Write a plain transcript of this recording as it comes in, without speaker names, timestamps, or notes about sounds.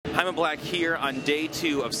I'm Black here on day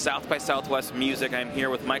 2 of South by Southwest Music. I'm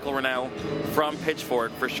here with Michael Renaud from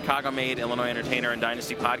Pitchfork for Chicago-made Illinois entertainer and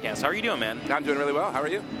Dynasty podcast. How are you doing, man? I'm doing really well. How are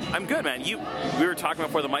you? I'm good, man. We were talking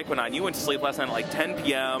before the mic went on. You went to sleep last night at like 10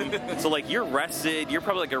 p.m. So like you're rested. You're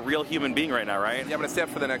probably like a real human being right now, right? Yeah, I'm going to stay up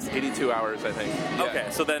for the next 82 hours, I think. Yeah. Okay,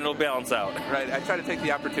 so then it'll balance out. Right. I try to take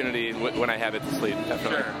the opportunity when I have it to sleep,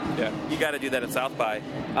 definitely. Sure. Yeah. You got to do that at South by.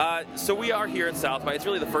 So we are here at South by. It's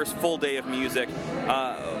really the first full day of music.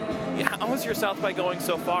 How is your South by going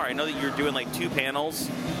so far? I know that you're doing like 2 panels.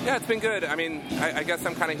 Yeah, it's been good. I mean, I guess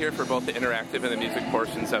I'm kind of here for both the interactive and the music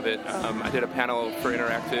portions of it. I did a panel for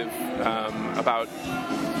interactive about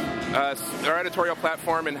our editorial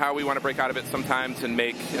platform and how we want to break out of it sometimes and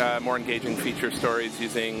make more engaging feature stories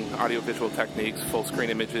using audiovisual techniques, full screen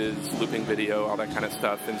images, looping video, all that kind of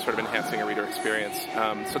stuff, and sort of enhancing a reader experience.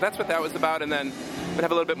 So that's what that was about. And then we're going to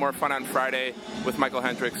have a little bit more fun on Friday with Michael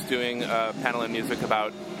Hendricks doing a panel in music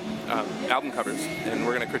about album covers. And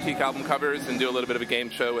we're going to critique album covers and do a little bit of a game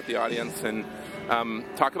show with the audience and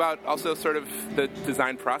talk about also sort of the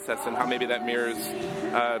design process and how maybe that mirrors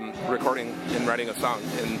recording and writing a song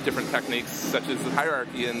and different techniques such as the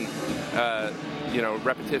hierarchy and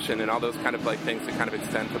repetition and all those kind of like things that kind of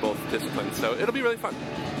extend to both disciplines. So it'll be really fun.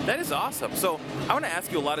 That is awesome. So I want to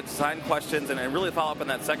ask you a lot of design questions and really follow up on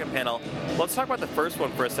that second panel. Let's talk about the first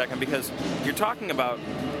one for a second because you're talking about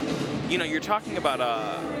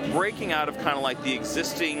breaking out of kind of like the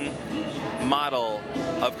existing model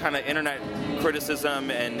of kind of internet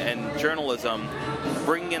criticism and journalism,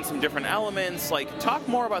 bringing in some different elements. Like, talk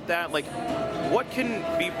more about that. Like, what can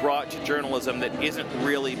be brought to journalism that isn't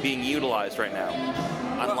really being utilized right now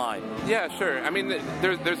online? Well, yeah, sure. I mean,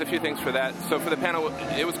 there's a few things for that. So for the panel,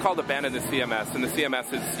 it was called Abandon the CMS, and the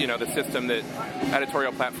CMS is, the system that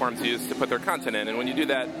editorial platforms use to put their content in. And when you do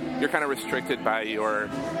that, you're kind of restricted by your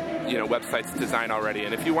website's design already.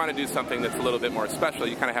 And if you want to do something that's a little bit more special,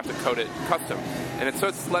 you kind of have to code it custom. And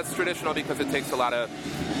it's less traditional because it takes a lot of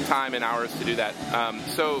time and hours to do that.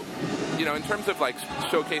 In terms of like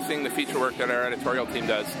showcasing the feature work that our editorial team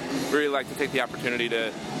does, we really like to take the opportunity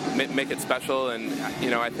to make it special. And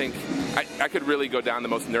I think I could really go down the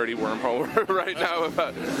most nerdy wormhole right now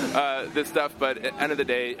about this stuff. But at the end of the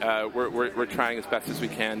day, we're trying as best as we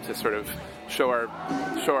can to sort of show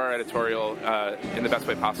our editorial in the best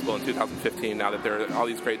way possible in 2015. Now that there are all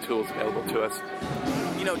these great tools available to us.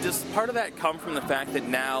 Does part of that come from the fact that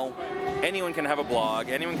now anyone can have a blog,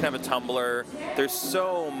 anyone can have a Tumblr? There's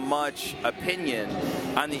so much opinion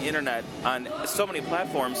on the internet, on so many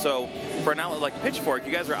platforms. So for an outlet like Pitchfork,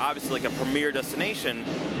 you guys are obviously like a premier destination,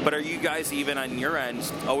 but are you guys even on your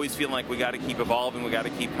end always feeling like we got to keep evolving, we got to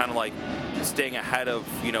keep kind of like staying ahead of,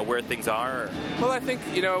 where things are? Well, I think,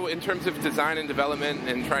 in terms of design and development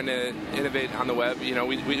and trying to innovate on the web,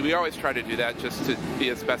 we always try to do that just to be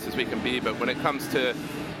as best as we can be. But when it comes to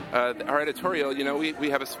our editorial, we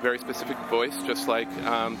have a very specific voice, just like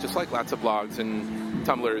lots of blogs and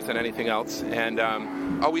Tumblrs and anything else. And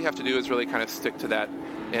all we have to do is really kind of stick to that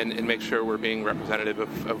and make sure we're being representative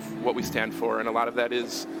of what we stand for. And a lot of that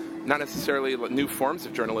is not necessarily new forms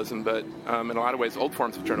of journalism, but in a lot of ways old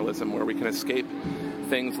forms of journalism where we can escape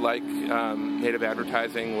things like native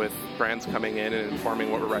advertising with brands coming in and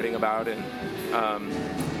informing what we're writing about. And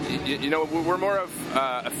we're more of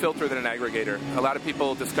a filter than an aggregator. A lot of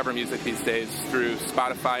people discover music these days through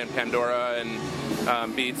Spotify and Pandora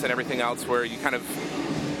and Beats and everything else, where you kind of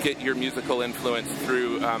get your musical influence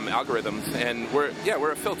through algorithms. And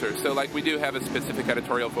we're a filter. So like we do have a specific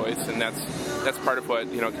editorial voice, and that's part of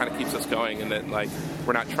what kind of keeps us going. And that like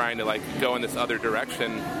we're not trying to like go in this other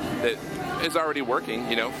direction that is already working,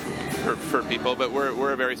 for people. But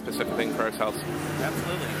we're a very specific thing for ourselves.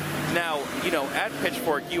 Absolutely. Now, at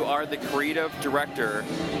Pitchfork, you are the creative director.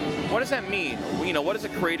 What does that mean? What does a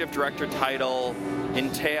creative director title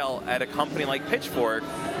entail at a company like Pitchfork?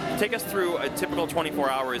 Take us through a typical 24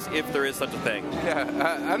 hours, if there is such a thing. Yeah,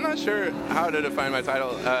 I'm not sure how to define my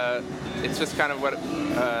title. It's just kind of what,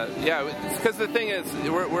 because the thing is,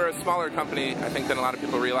 we're a smaller company, I think, than a lot of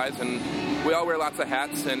people realize, and we all wear lots of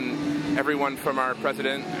hats, and everyone from our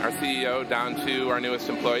president, our CEO, down to our newest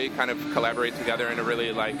employee kind of collaborate together in a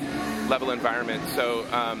really like level environment. So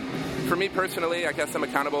for me personally, I guess I'm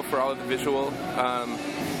accountable for all of the visual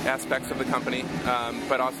aspects of the company,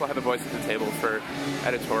 but also have a voice at the table for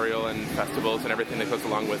editorial and festivals and everything that goes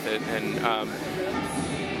along with it. And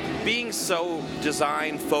being so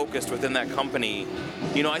design focused within that company,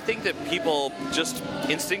 I think that people just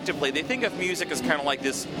instinctively, they think of music as kind of like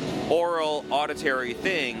this oral, auditory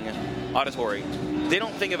thing. They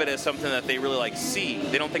don't think of it as something that they really like see.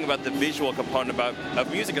 They don't think about the visual component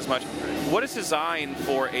of music as much. What is design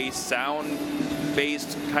for a sound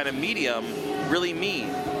based kind of medium really mean?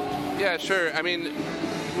 Yeah, sure. I mean,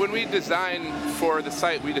 when we design for the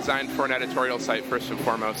site, we design for an editorial site first and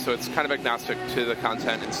foremost, so it's kind of agnostic to the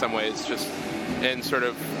content in some ways, just in sort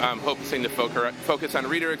of focusing the focus on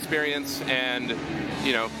reader experience and,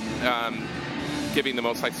 you know, giving the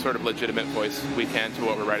most like sort of legitimate voice we can to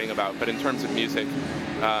what we're writing about. But in terms of music,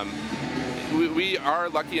 we are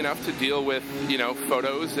lucky enough to deal with, you know,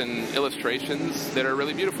 photos and illustrations that are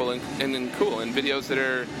really beautiful and cool, and videos that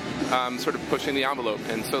are sort of pushing the envelope.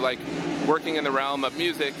 And so, like, working in the realm of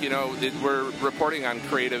music, you know, we're reporting on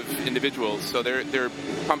creative individuals, so they're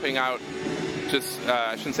pumping out. Just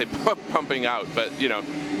I shouldn't say pumping out, but you know,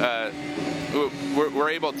 we're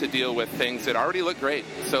able to deal with things that already look great.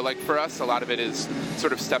 So, like, for us, a lot of it is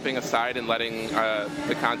sort of stepping aside and letting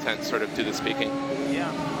the content sort of do the speaking.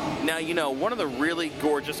 Yeah. Now, you know, one of the really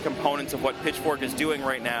gorgeous components of what Pitchfork is doing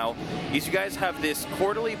right now is you guys have this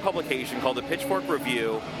quarterly publication called the Pitchfork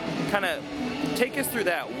Review. Kind of take us through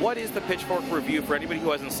that. What is the Pitchfork Review for anybody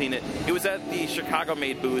who hasn't seen it? It was at the Chicago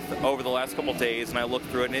Made booth over the last couple days, and I looked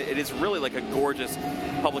through it, and it is really like a gorgeous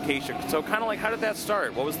publication. So kind of like, how did that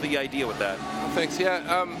start? What was the idea with that? Thanks.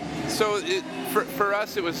 Yeah. So for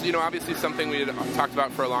us, it was, you know, obviously something we had talked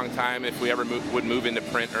about for a long time, if we ever would move into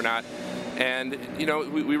print or not. And, you know,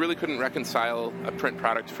 we really couldn't reconcile a print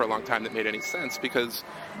product for a long time that made any sense, because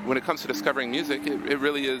when it comes to discovering music, it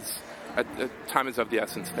really is a time is of the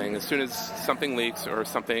essence thing. As soon as something leaks or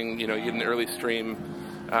something, you know, you get an early stream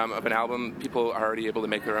of an album, people are already able to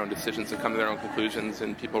make their own decisions and come to their own conclusions,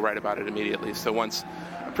 and people write about it immediately. So once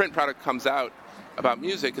a print product comes out about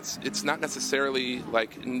music, it's not necessarily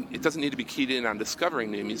like, it doesn't need to be keyed in on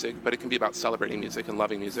discovering new music, but it can be about celebrating music and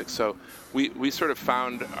loving music. So we sort of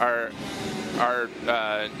found our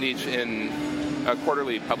niche in a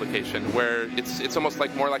quarterly publication where it's almost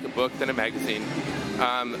like more like a book than a magazine.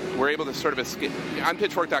 We're able to sort of escape. On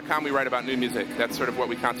Pitchfork.com, we write about new music. That's sort of what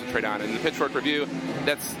we concentrate on. And the Pitchfork Review,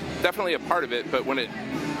 that's definitely a part of it, but when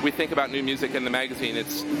we think about new music in the magazine,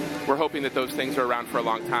 we're hoping that those things are around for a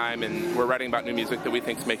long time, and we're writing about new music that we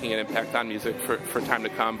think is making an impact on music for time to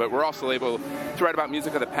come. But we're also able to write about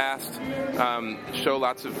music of the past, show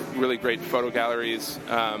lots of really great photo galleries,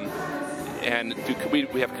 and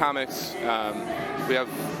we have comics. We have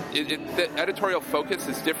the editorial focus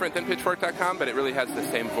is different than Pitchfork.com, but it really has the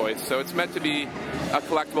same voice. So it's meant to be a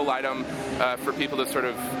collectible item for people to sort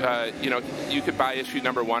of, you know, you could buy issue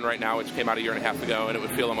number 1 right now, which came out a year and a half ago, and it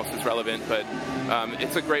would feel almost as relevant. But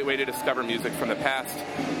it's a great way to discover music from the past,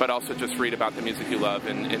 but also just read about the music you love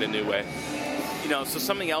in a new way. You know, so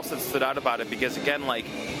something else that stood out about it, because again, like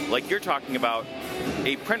you're talking about,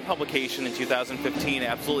 a print publication in 2015,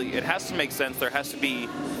 absolutely, it has to make sense. There has to be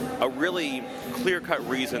a really clear-cut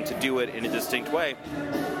reason to do it in a distinct way.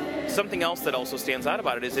 Something else that also stands out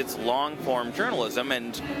about it is it's long-form journalism,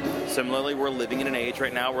 and similarly, we're living in an age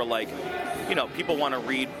right now where, like, you know, people want to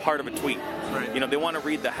read part of a tweet. Right. You know, they want to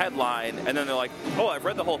read the headline, and then they're like, oh, I've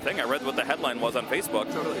read the whole thing. I read what the headline was on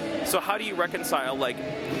Facebook. Totally. So how do you reconcile, like,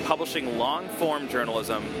 publishing long-form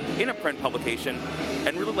journalism in a print publication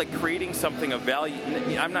and really, like, creating something of value?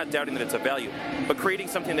 I'm not doubting that it's of value, but creating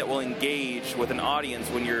something that will engage with an audience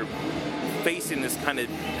when you're facing this kind of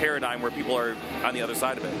paradigm where people are on the other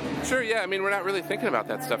side of it. Sure, yeah. I mean, we're not really thinking about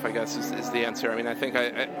that stuff, I guess, is the answer. I mean, I think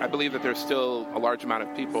I believe that there's still a large amount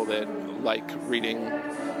of people that like reading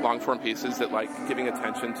long-form pieces, that like giving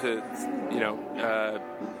attention to, you know,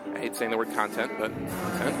 I hate saying the word content, but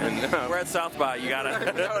content. And, we're at South by, you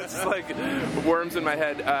gotta. No, it's like worms in my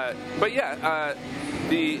head. But yeah,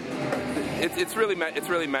 it's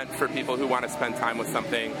really meant for people who want to spend time with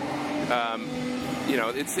something. You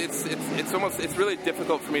know, it's really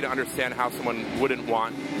difficult for me to understand how someone wouldn't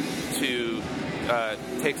want to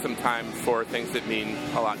take some time for things that mean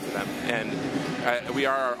a lot to them. And we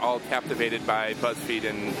are all captivated by BuzzFeed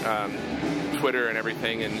and Twitter and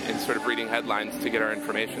everything, and sort of reading headlines to get our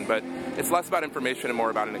information. But it's less about information and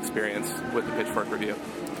more about an experience with the Pitchfork Review.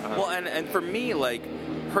 Well, and for me, like,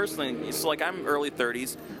 personally, so like I'm early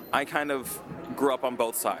 30s. I kind of grew up on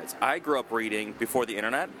both sides. I grew up reading before the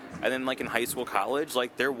internet, and then like in high school, college,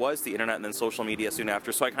 like there was the internet and then social media soon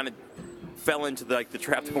after. So I kind of fell into the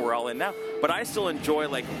trap that we're all in now. But I still enjoy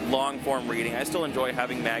like long form reading. I still enjoy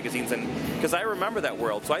having magazines, and because I remember that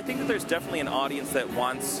world. So I think that there's definitely an audience that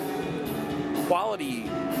wants quality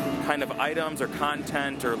kind of items or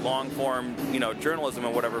content or long form, you know, journalism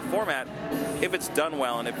in whatever format, if it's done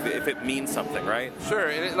well and if it means something, right? Sure,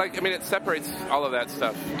 and it separates all of that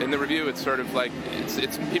stuff. In the review, it's sort of like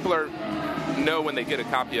it's people know when they get a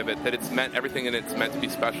copy of it that it's meant, everything in it's meant to be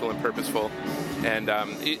special and purposeful. And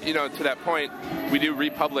you know, to that point, we do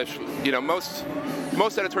republish. You know, most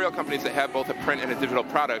editorial companies that have both a print and a digital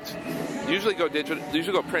product usually go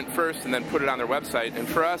print first and then put it on their website. And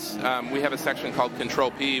for us, we have a section called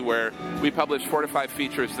Control P where we publish 4 to 5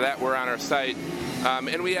 features that were on our site,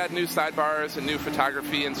 and we add new sidebars and new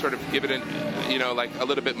photography and sort of give it you know, like a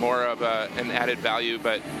little bit more of an added value.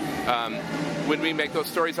 But when we make those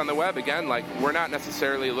stories on the web, again, like, we're not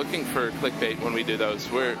necessarily looking for clickbait when we do those.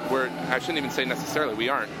 I shouldn't even say necessarily, we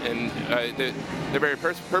aren't. And they're very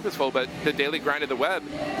purposeful, but the daily grind of the web,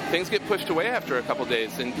 things get pushed away after a couple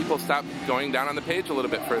days, and people stop going down on the page a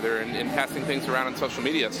little bit further and passing things around on social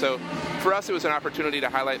media. So for us, it was an opportunity to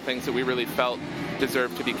highlight things that we really felt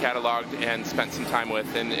deserve to be cataloged and spent some time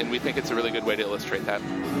with, and we think it's a really good way to illustrate that.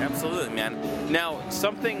 Absolutely, man. Now,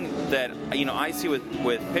 something that, you know, I see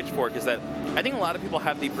with Pitchfork is that I think a lot of people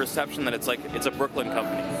have the perception that it's a Brooklyn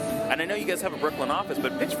company. And I know you guys have a Brooklyn office,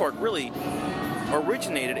 but Pitchfork really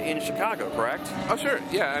originated in Chicago, correct? Oh, sure.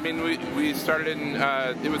 Yeah, I mean, we started in,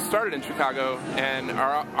 it was started in Chicago, and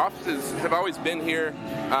our offices have always been here.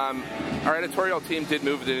 Our editorial team did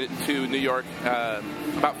move to New York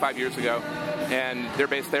about 5 years ago, and they're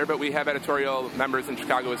based there, but we have editorial members in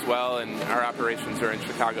Chicago as well, and our operations are in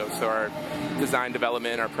Chicago. So our design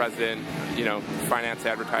development, our president, you know, finance,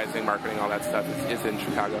 advertising, marketing, all that stuff is in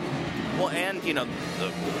Chicago. Well, and, you know,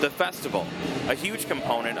 the festival. A huge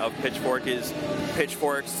component of Pitchfork is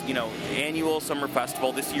Pitchfork's, you know, annual summer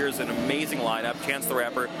festival. This year is an amazing lineup. Chance the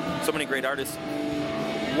Rapper, so many great artists.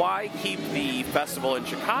 Why keep the festival in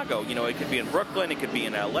Chicago? You know, it could be in Brooklyn, it could be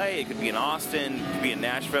in LA, it could be in Austin, it could be in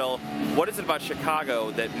Nashville. What is it about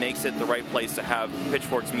Chicago that makes it the right place to have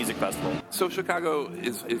Pitchfork's music festival? So Chicago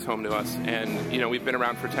is home to us, and, you know, we've been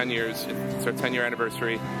around for 10 years. It's our 10-year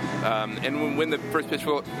anniversary. And when the first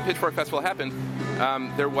Pitchfork Festival happened,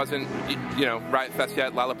 there wasn't, you know, Riot Fest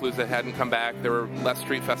yet, Lollapalooza hadn't come back. There were less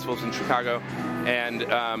street festivals in Chicago. And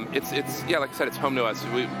it's yeah, like I said, it's home to us.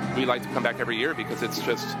 We like to come back every year because it's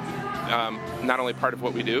just not only part of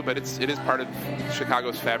what we do, but it is part of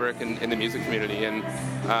Chicago's fabric and the music community. And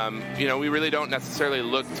you know, we really don't necessarily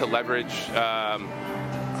look to leverage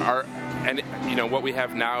you know, what we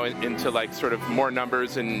have now into like sort of more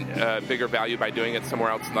numbers and bigger value by doing it somewhere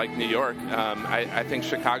else like New York. I think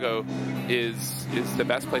Chicago is the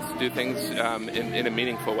best place to do things in a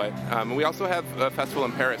meaningful way. We also have a festival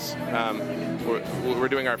in Paris. We're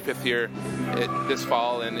doing our 5th year this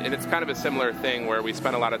fall, and it's kind of a similar thing where we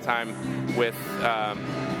spend a lot of time with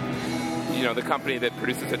you know, the company that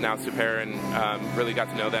produces it now, Super, and really got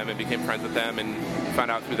to know them and became friends with them, and found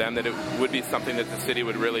out through them that it would be something that the city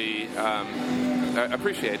would really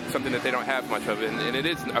appreciate, something that they don't have much of, and it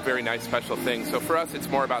is a very nice, special thing. So for us, it's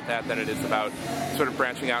more about that than it is about sort of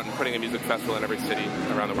branching out and putting a music festival in every city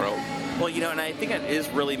around the world. Well, you know, and I think it is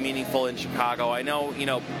really meaningful in Chicago. I know, you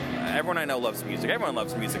know, everyone I know loves music. Everyone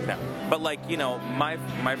loves music now. But, like, you know, my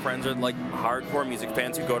friends are, like, hardcore music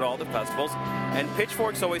fans who go to all the festivals. And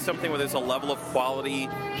Pitchfork's always something where there's a level of quality,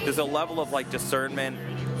 there's a level of, like, discernment.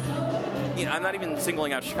 You know, I'm not even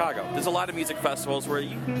singling out Chicago. There's a lot of music festivals where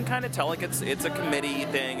you can kind of tell, like, it's a committee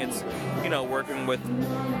thing. It's, you know, working with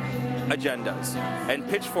agendas. And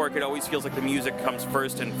Pitchfork, it always feels like the music comes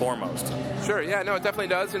first and foremost. Sure, yeah, no, it definitely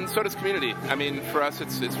does, and so does community. I mean, for us,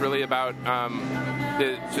 it's really about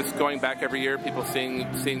just going back every year, people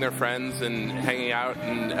seeing their friends and hanging out,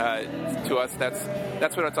 and to us,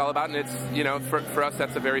 that's what it's all about. And it's, you know, for us,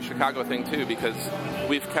 that's a very Chicago thing too, because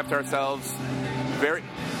we've kept ourselves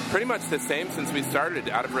pretty much the same since we started,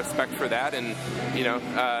 out of respect for that, and, you know,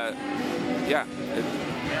 yeah.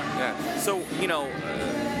 So, you know,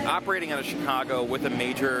 operating out of Chicago with a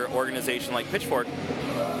major organization like Pitchfork,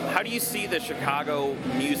 how do you see the Chicago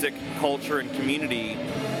music culture and community,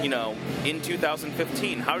 you know, in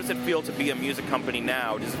 2015? How does it feel to be a music company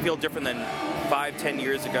now? Does it feel different than 5-10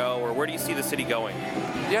 years ago, or where do you see the city going?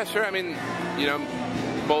 Yeah, sure. I mean, you know,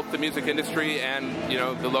 both the music industry and, you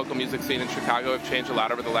know, the local music scene in Chicago have changed a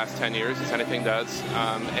lot over the last 10 years, as anything does.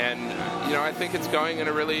 And, you know, I think it's going in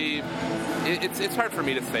a really... It's hard for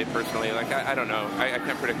me to say personally. Like, I don't know. I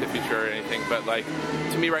can't predict the future or anything. But, like,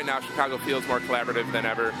 to me right now, Chicago feels more collaborative than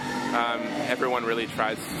ever. Everyone really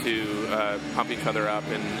tries to pump each other up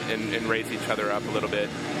and raise each other up a little bit.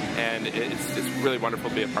 and it's really wonderful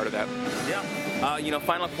to be a part of that. Yeah.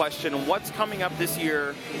 Final question. What's coming up this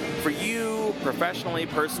year for you, professionally,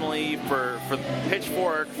 personally, for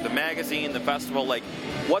Pitchfork, the magazine, the festival? Like,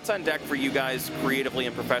 what's on deck for you guys creatively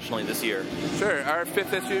and professionally this year? Sure. Our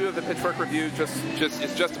 5th issue of the Pitchfork Review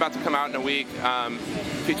is just about to come out in a week.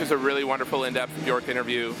 Features a really wonderful in-depth Bjork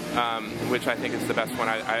interview, which I think is the best one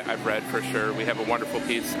I've read for sure. We have a wonderful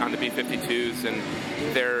piece on the B-52s and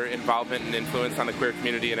their involvement and influence on the queer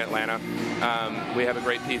community in Atlanta. We have a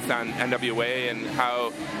great piece on NWA and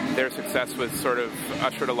how their success was sort of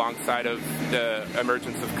ushered alongside of the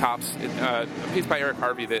emergence of cops. A piece by Eric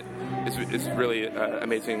Harvey that is really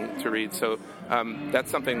amazing to read. So that's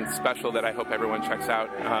something special that I hope everyone checks out.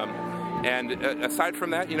 And aside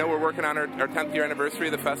from that, we're working on our 10th year anniversary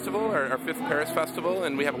of the festival, our 5th Paris Festival,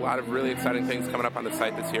 and we have a lot of really exciting things coming up on the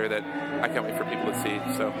site this year that I can't wait for people to see.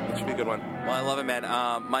 So it should be a good one. Well, I love it, man.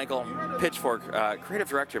 Michael, Pitchfork, creative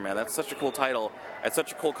director, man. That's such a cool title. It's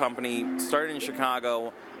such a cool company. Started in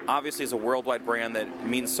Chicago. Obviously, it's a worldwide brand that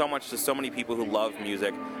means so much to so many people who love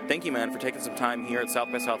music. Thank you, man, for taking some time here at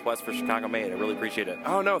South by Southwest for Chicago Made. I really appreciate it.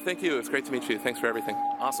 Oh, no, thank you. It's great to meet you. Thanks for everything.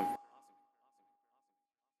 Awesome.